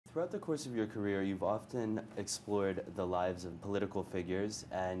Throughout the course of your career, you've often explored the lives of political figures,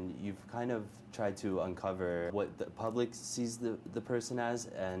 and you've kind of tried to uncover what the public sees the person as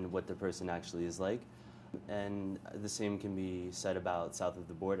and what the person actually is like. And the same can be said about south of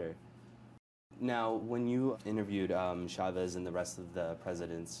the border. Now, when you interviewed Chavez and the rest of the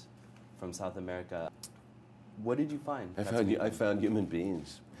presidents from South America, what did you find? I found human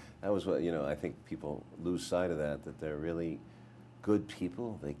beings. That was what, I think people lose sight of that they're really good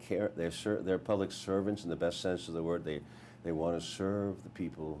people. They care. They're public servants in the best sense of the word. They want to serve the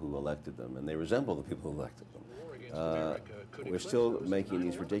people who elected them, and they resemble the people who elected them. We're still making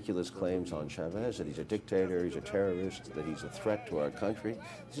these ridiculous claims on Chavez, that he's a dictator, he's a terrorist, that he's a threat to our country.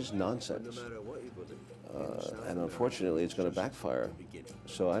 This is nonsense. And unfortunately, it's going to backfire.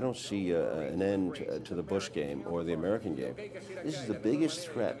 So I don't see an end to the Bush game or the American game. This is the biggest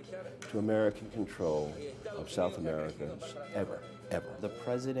threat to American control of South America ever. The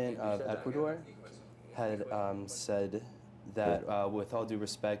president of Ecuador had said that, with all due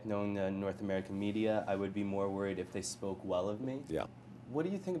respect, knowing the North American media, I would be more worried if they spoke well of me. Yeah. What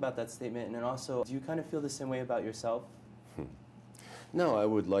do you think about that statement? And then also, do you kind of feel the same way about yourself? No, I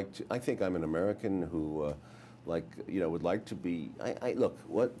would like to. I think I'm an American who, would like to be. Look,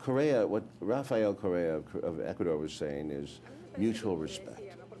 what Rafael Correa of Ecuador was saying is mutual respect.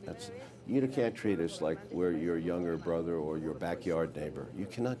 You can't treat us like we're your younger brother or your backyard neighbor. You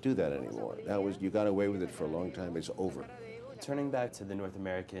cannot do that anymore. You got away with it for a long time. It's over. Turning back to the North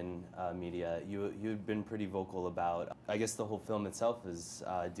American media, you've been pretty vocal about, I guess the whole film itself is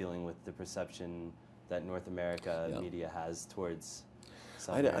dealing with the perception that North America media has towards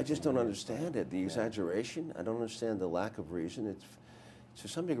South American I just don't understand it, the exaggeration. I don't understand the lack of reason. To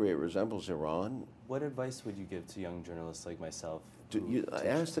some degree, it resembles Iran. What advice would you give to young journalists like myself? I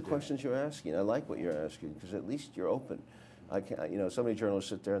ask the questions you're asking. I like what you're asking, because at least you're open. So many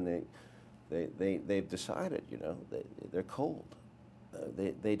journalists sit there and they've decided, they're cold.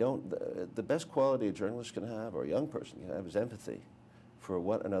 They don't. The best quality a journalist can have, or a young person can have, is empathy for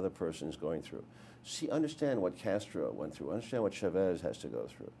what another person is going through. Understand what Castro went through. Understand what Chavez has to go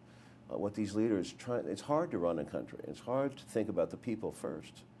through. What these leaders try. It's hard to run a country. It's hard to think about the people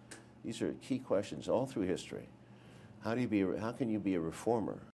first. These are key questions all through history. How can you be a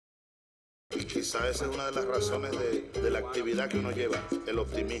reformer? Y quizá esa es una de las razones de la actividad que uno lleva, el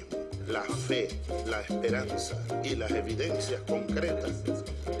optimismo, la fe, la esperanza y las evidencias concretas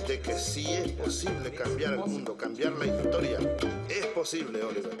de que sí es posible cambiar el mundo, cambiar la historia. Es posible,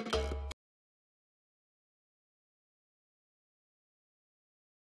 Oliver.